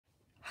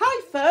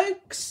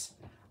folks,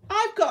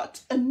 I've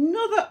got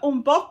another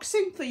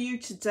unboxing for you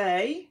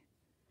today.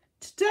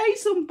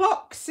 Today's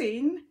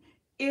unboxing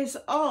is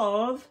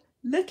of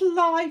Little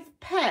Live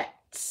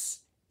Pets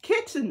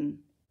Kitten.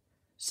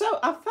 So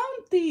I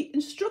found the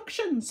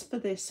instructions for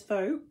this,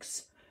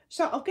 folks.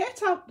 So I'll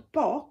get out the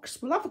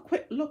box, we'll have a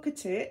quick look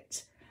at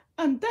it,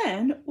 and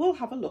then we'll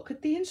have a look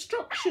at the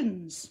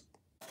instructions.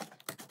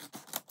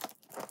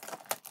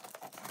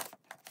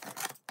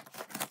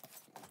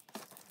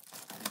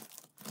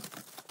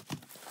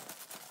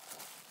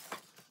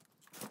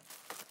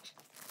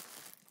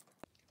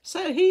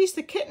 So here's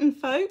the kitten,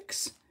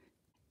 folks.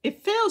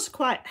 It feels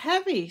quite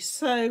heavy,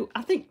 so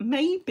I think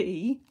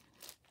maybe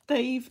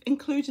they've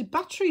included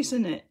batteries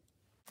in it.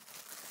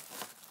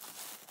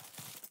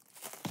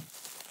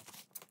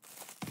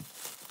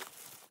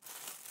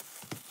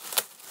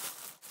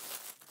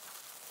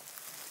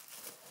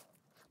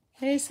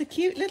 Here's the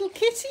cute little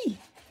kitty.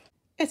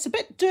 It's a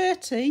bit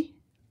dirty.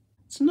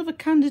 It's another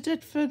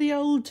candidate for the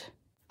old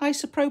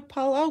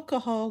isopropyl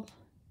alcohol.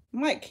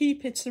 Might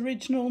keep its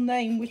original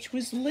name, which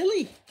was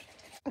Lily.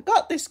 I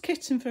got this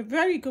kitten for a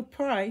very good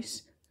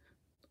price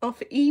off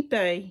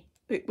eBay.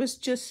 It was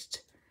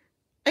just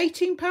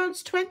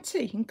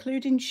 £18.20,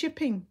 including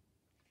shipping.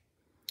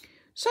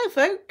 So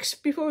folks,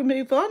 before we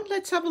move on,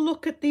 let's have a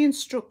look at the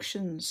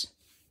instructions.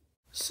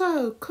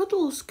 So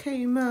Cuddles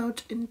came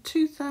out in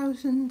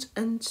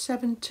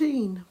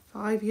 2017,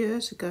 5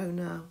 years ago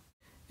now.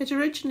 It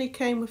originally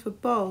came with a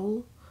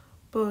bowl,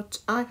 but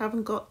I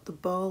haven't got the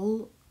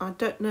bowl. I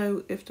don't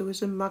know if there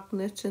was a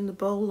magnet in the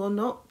bowl or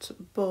not,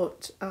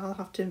 but I'll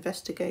have to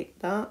investigate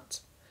that.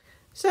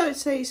 So it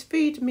says,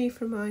 feed me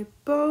from my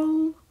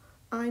bowl,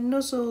 I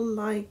nuzzle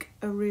like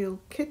a real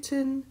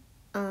kitten,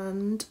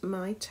 and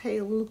my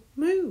tail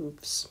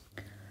moves.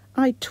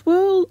 I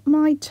twirl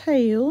my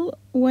tail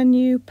when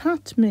you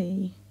pat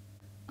me.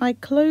 I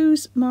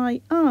close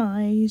my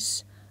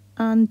eyes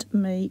and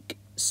make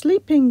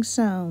sleeping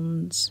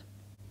sounds.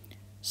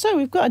 So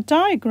we've got a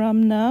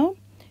diagram now.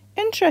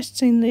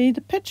 Interestingly,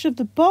 the picture of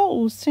the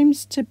bowl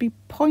seems to be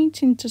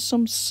pointing to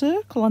some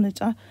circle on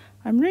it. I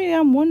really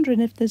am wondering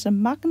if there's a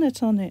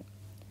magnet on it.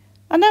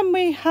 And then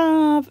we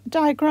have a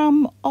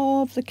diagram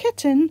of the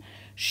kitten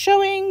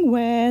showing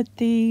where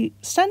the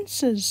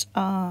sensors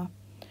are.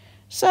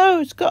 So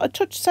it's got a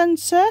touch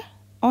sensor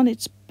on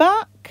its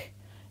back.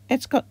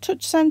 It's got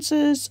touch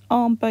sensors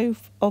on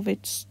both of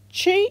its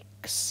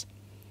cheeks.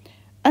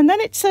 And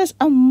then it says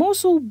a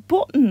muzzle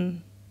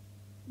button,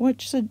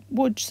 which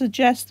would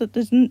suggest that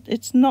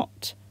it's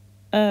not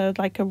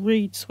like a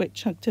reed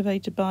switch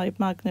activated by a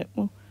magnet.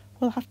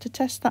 We'll have to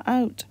test that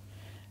out.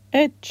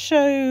 It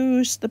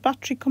shows the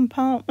battery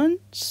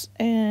compartments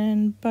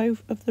in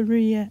both of the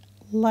rear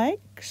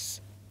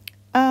legs.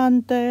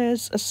 And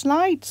there's a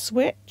slide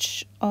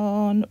switch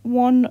on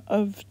one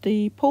of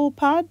the pull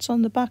pads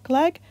on the back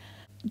leg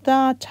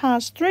that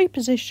has 3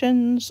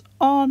 positions: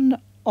 on,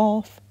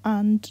 off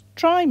and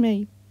try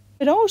me.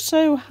 It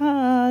also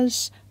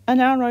has an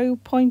arrow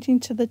pointing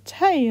to the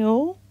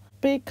tail,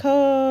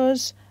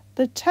 because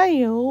the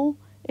tail,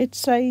 it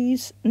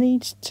says,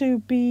 needs to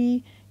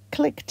be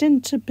clicked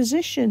into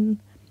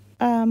position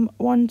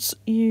once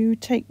you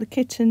take the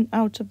kitten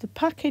out of the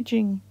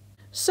packaging.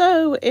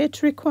 So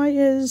it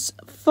requires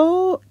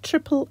 4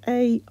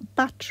 AAA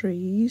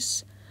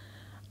batteries,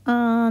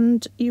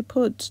 and you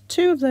put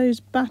 2 of those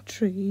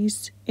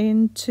batteries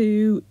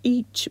into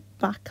each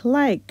back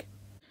leg.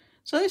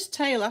 So this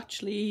tail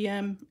actually,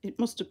 it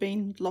must have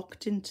been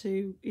locked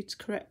into its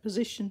correct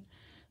position,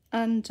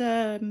 and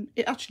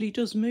it actually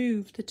does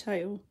move the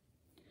tail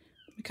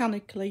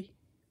mechanically.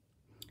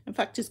 In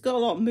fact, it's got a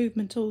lot of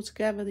movement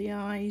altogether. The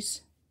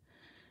eyes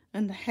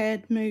and the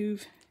head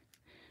move,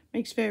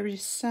 makes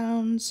various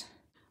sounds.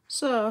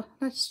 So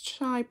let's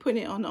try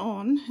putting it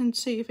on and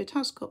see if it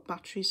has got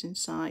batteries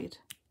inside.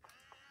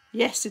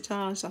 Yes, it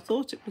has. I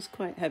thought it was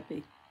quite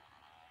heavy.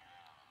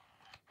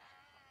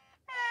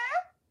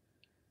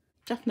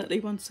 Definitely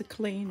wants a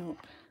clean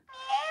up.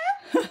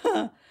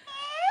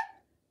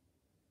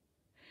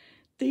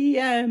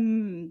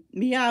 The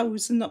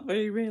meows are not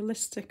very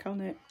realistic on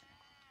it.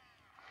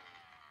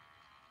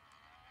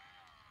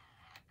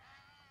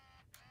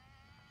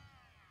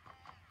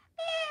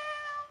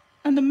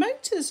 And the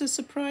motors are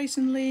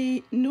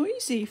surprisingly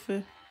noisy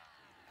for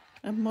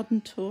a modern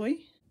toy.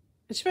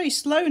 It's very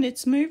slow in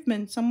its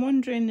movements. I'm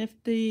wondering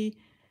if the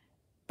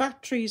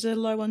batteries are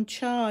low on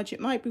charge. It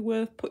might be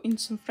worth putting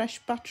some fresh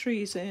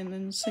batteries in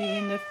and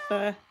seeing if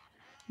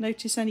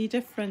notice any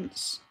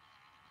difference.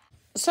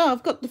 So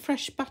I've got the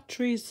fresh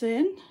batteries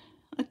in.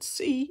 Let's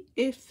see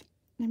if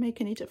they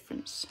make any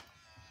difference.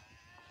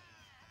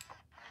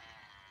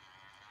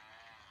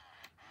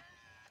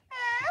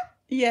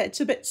 Yeah, it's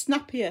a bit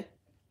snappier.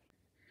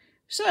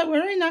 So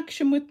we're in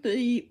action with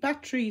the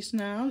batteries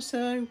now,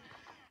 so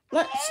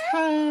let's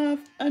have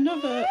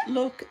another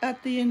look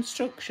at the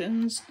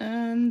instructions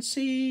and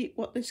see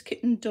what this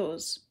kitten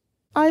does.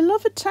 I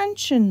love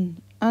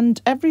attention,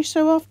 and every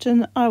so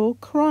often I will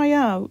cry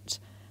out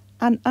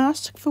and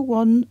ask for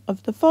one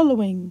of the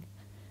following: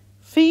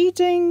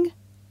 feeding,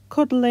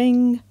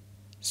 cuddling,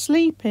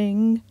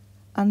 sleeping,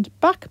 and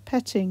back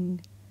petting.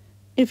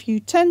 If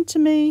you tend to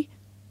me,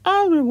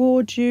 I'll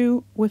reward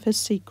you with a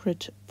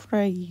secret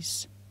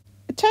phrase.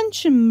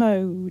 Attention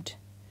mode.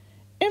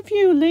 If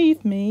you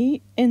leave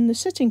me in the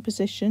sitting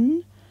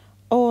position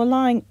or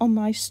lying on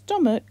my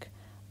stomach,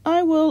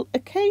 I will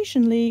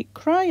occasionally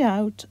cry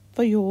out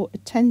for your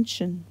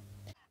attention.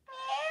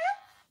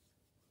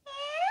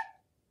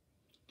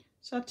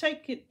 So I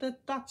take it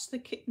that that's the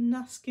kitten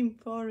asking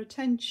for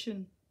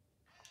attention.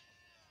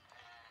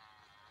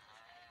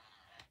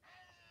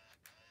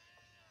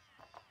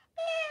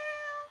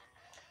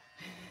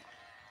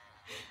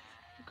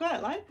 I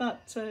quite like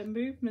that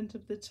movement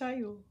of the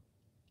tail.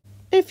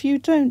 If you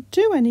don't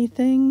do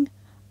anything,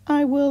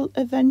 I will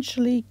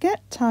eventually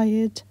get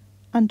tired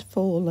and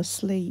fall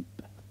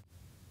asleep.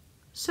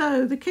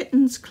 So the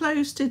kitten's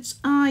closed its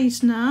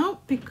eyes now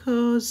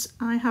because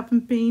I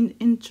haven't been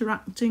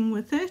interacting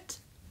with it.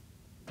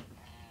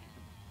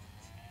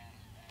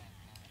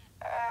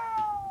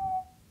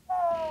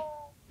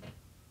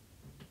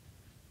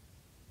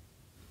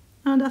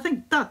 And I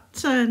think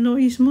that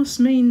noise must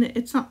mean that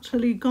it's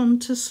actually gone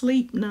to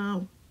sleep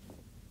now.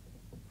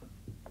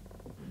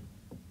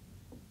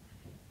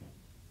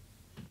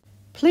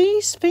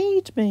 Please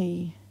feed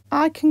me.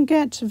 I can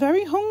get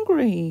very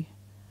hungry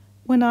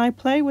when I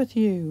play with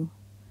you.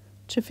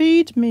 To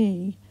feed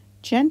me,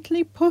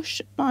 gently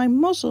push my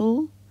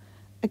muzzle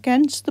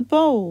against the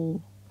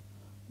bowl.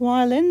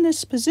 While in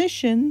this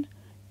position,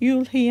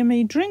 you'll hear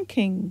me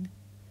drinking.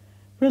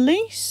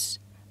 Release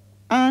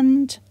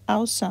and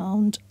I'll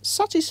sound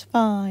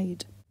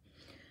satisfied.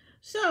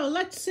 So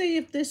let's see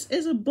if this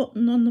is a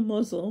button on the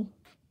muzzle.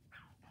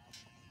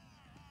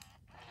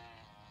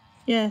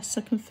 Yes,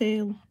 I can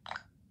feel.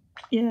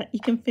 Yeah, you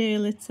can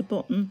feel it's a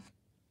button.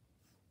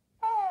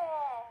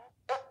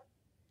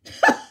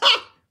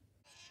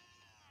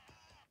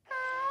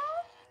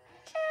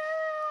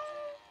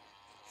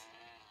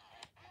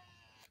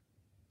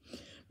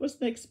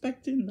 Wasn't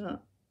expecting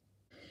that.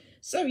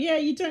 So yeah,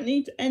 you don't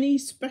need any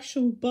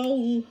special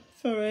bowl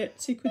for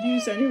it. You could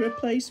use any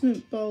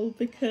replacement bowl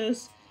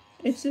because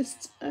it's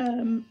just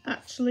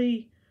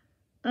actually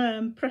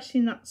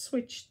pressing that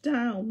switch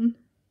down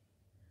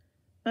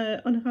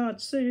on a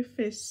hard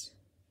surface.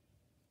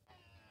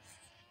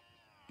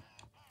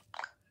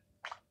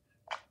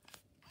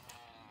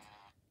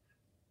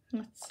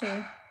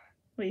 That's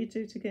what you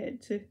do to get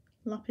it to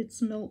lap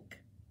its milk.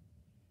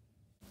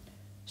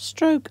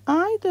 Stroke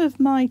either of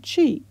my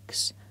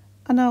cheeks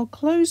and I'll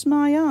close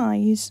my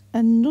eyes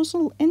and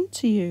nuzzle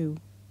into you.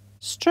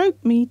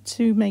 Stroke me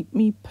to make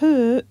me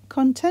purr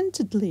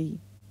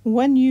contentedly.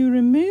 When you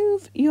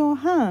remove your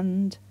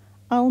hand,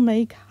 I'll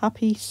make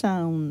happy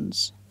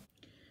sounds.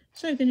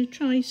 So I'm going to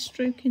try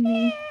stroking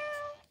the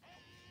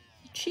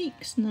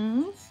cheeks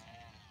now.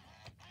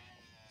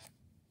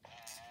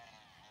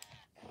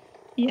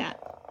 Yeah.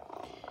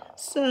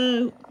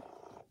 So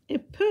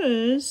it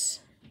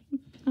purrs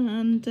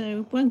and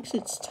wags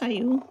its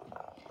tail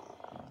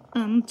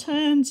and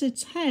turns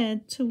its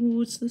head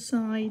towards the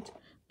side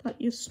that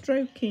you're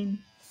stroking.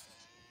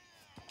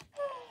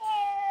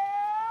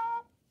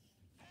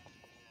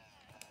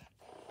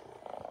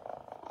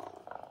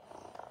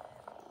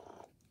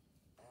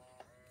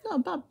 Not a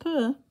bad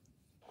purr.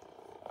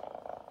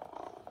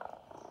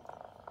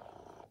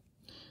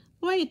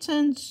 The way it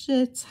turns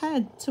its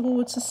head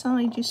towards the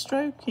side you're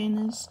stroking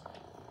is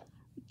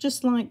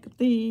just like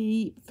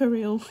the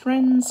furry old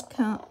friend's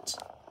cat.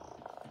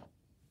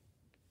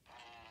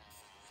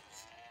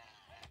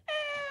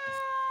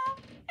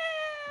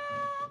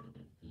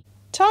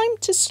 Time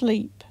to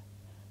sleep.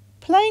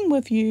 Playing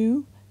with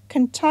you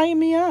can tire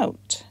me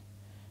out.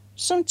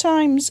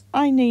 Sometimes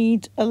I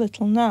need a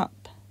little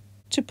nap.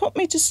 To put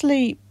me to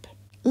sleep,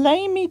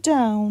 lay me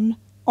down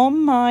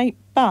on my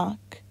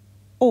back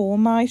or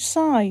my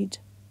side.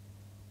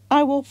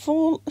 I will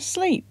fall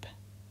asleep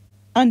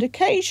and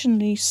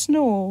occasionally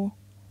snore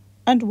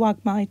and wag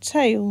my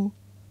tail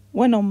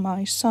when on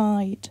my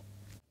side.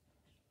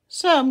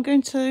 So I'm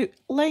going to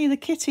lay the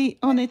kitty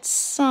on its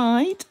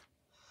side.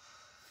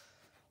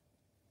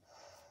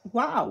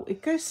 Wow,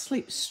 it goes to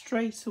sleep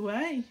straight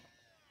away.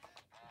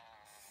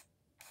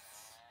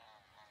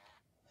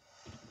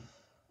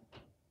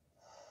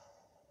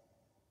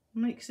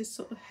 Makes this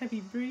sort of heavy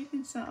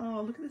breathing sound.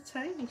 Oh, look at the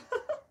tail.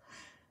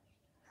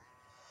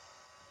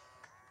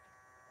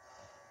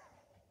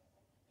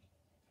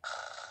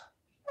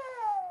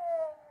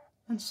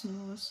 And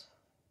snores.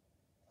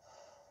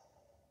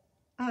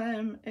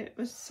 It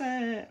was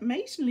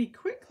amazingly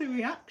quick, the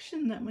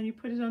reaction that when you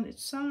put it on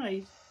its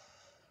side.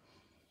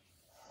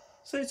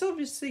 So it's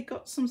obviously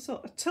got some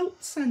sort of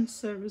tilt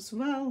sensor as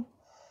well,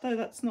 though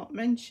that's not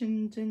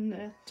mentioned in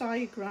the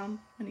diagram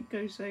when it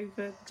goes over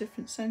the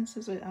different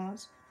sensors it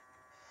has.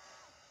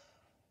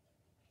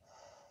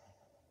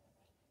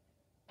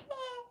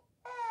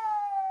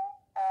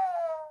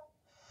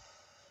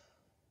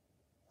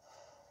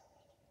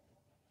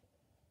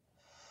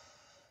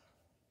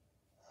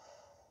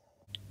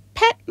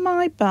 Pet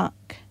my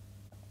back.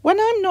 When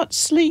I'm not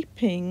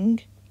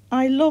sleeping,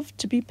 I love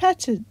to be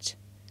petted.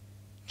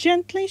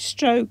 Gently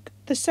stroke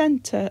the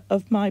centre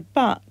of my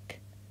back.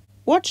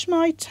 Watch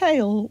my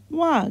tail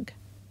wag.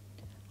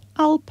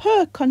 I'll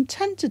purr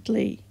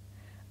contentedly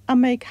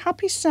and make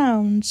happy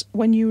sounds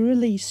when you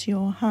release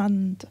your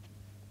hand.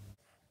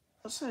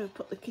 So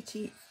put the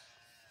kitty.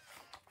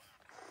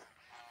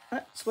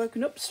 It's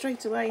woken up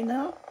straight away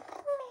now.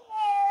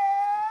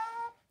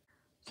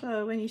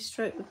 So when you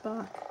stroke the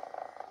back,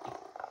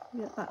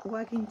 you get that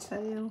wagging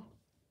tail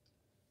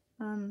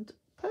and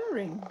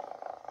purring.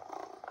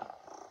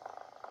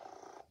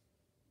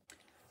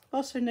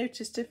 Also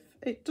noticed if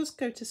it does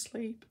go to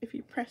sleep, if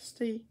you press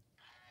the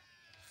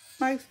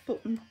mouth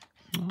button,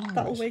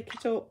 that'll wake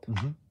it up.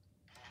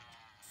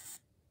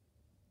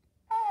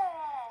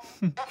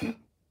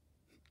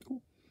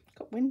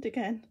 Got wind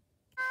again.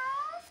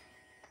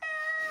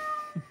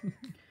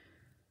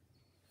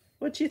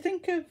 What do you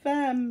think of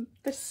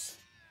this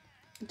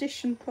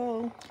edition,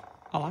 Paul?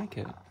 I like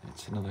it.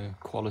 It's another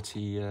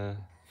quality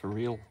for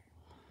real.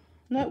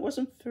 No, it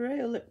wasn't for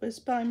real. It was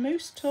by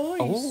Moose Toys.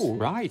 Oh,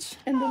 right.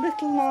 In the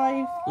Little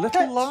Live.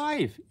 Little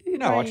Live. You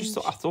know, range.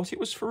 I thought it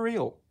was for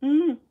real.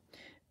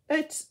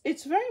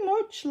 It's very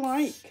much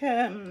like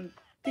the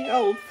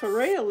old For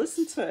Real,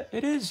 isn't it?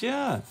 It is,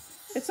 yeah.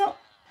 It's not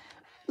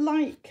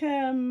like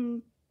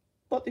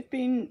what they've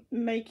been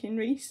making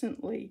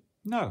recently.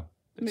 No,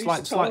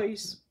 Moose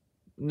Toys.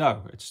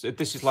 No,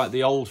 this is like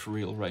the old For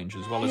Real range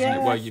as well, isn't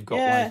it? Where you've got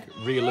like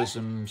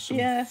realism, some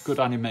good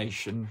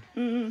animation.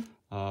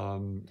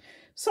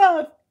 So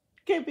I've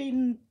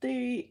given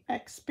the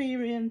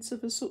experience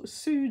of a sort of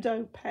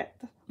pseudo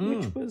pet,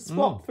 which was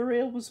what For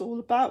Real was all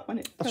about when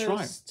it first. That's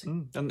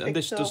right. And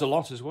this does a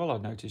lot as well.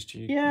 I've noticed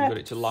you got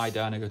it to lie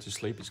down and go to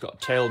sleep. It's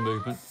got tail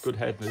movement, good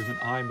head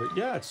movement, eye movement.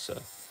 Yeah,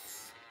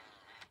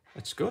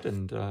 it's good.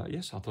 And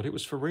yes, I thought it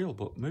was For Real,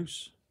 but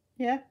Moose.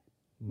 Yeah,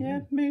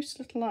 Moose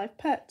Little Live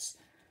Pets.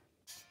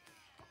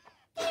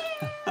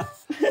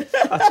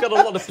 It's got a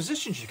lot of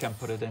positions you can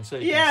put it in. So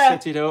you can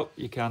sit it up,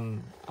 you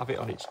can have it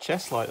on its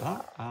chest like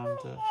that, and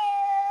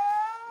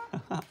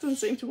doesn't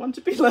seem to want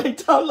to be laid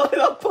down like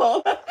that,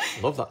 Paul.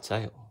 Love that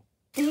tail.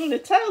 The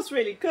tail's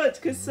really good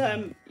because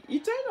you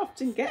don't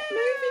often get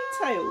moving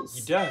tails.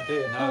 You don't, do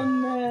you?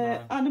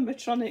 No. On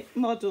animatronic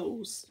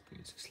models. Put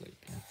it to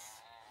sleep.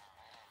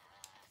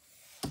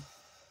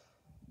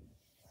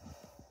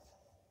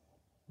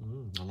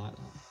 I like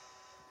that.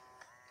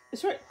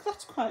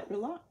 That's quite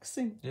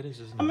relaxing. It is,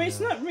 isn't it? I mean, it's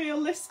not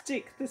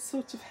realistic, the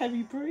sort of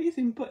heavy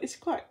breathing, but it's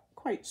quite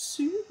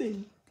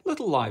soothing.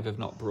 Little Live have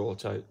not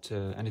brought out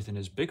anything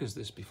as big as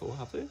this before,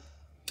 have they?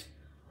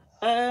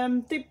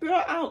 They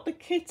brought out the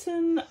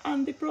kitten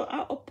and they brought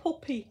out a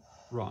puppy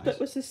that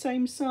was the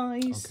same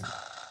size.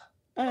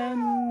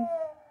 Okay.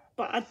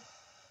 But I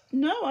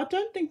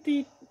don't think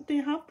they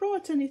have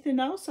brought anything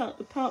else out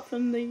apart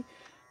from the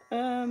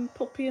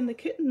puppy and the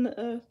kitten that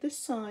are this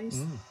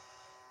size.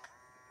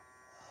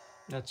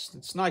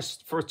 It's nice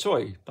for a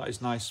toy. That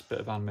is nice bit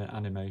of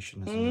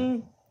animation,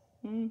 isn't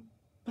it?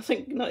 I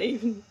think not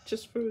even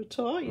just for a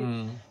toy.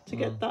 To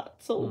get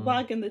that sort of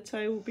wag in the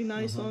tail would be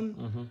nice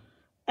on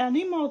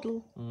any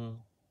model.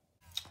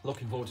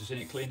 Looking forward to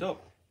seeing it cleaned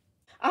up.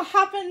 I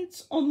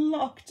haven't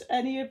unlocked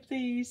any of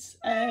these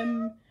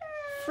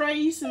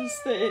phrases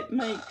that it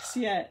makes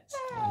yet.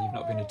 You've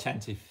not been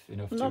attentive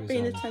enough. Not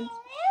been attentive.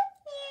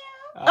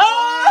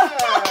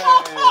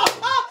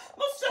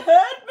 Must have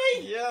heard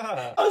me.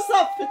 Yeah. How's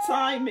that for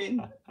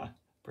timing?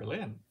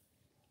 Brilliant.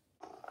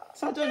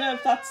 So I don't know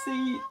if that's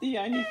the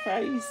only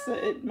phrase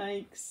that it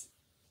makes.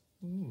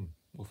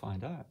 We'll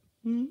find out.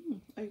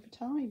 Over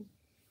time.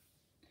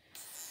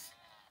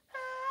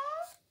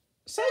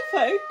 So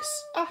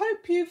folks, I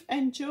hope you've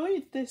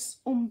enjoyed this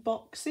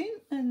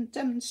unboxing and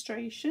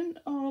demonstration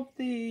of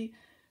the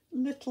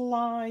Little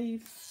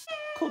Live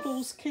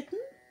Cuddles kitten.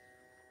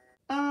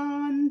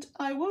 And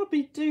I will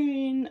be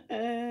doing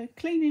a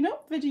cleaning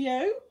up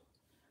video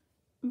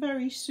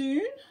very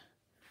soon.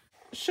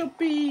 Should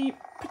be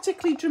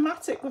particularly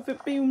dramatic with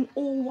it being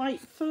all white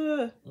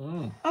fur,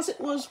 as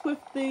it was with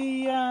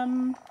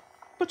the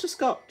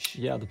butterscotch.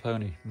 Yeah, the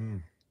pony.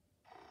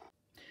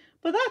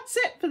 But that's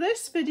it for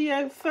this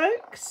video,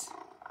 folks.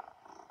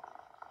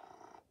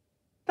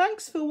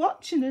 Thanks for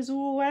watching as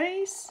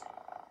always.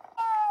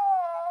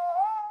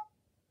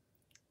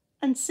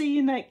 And see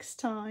you next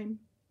time.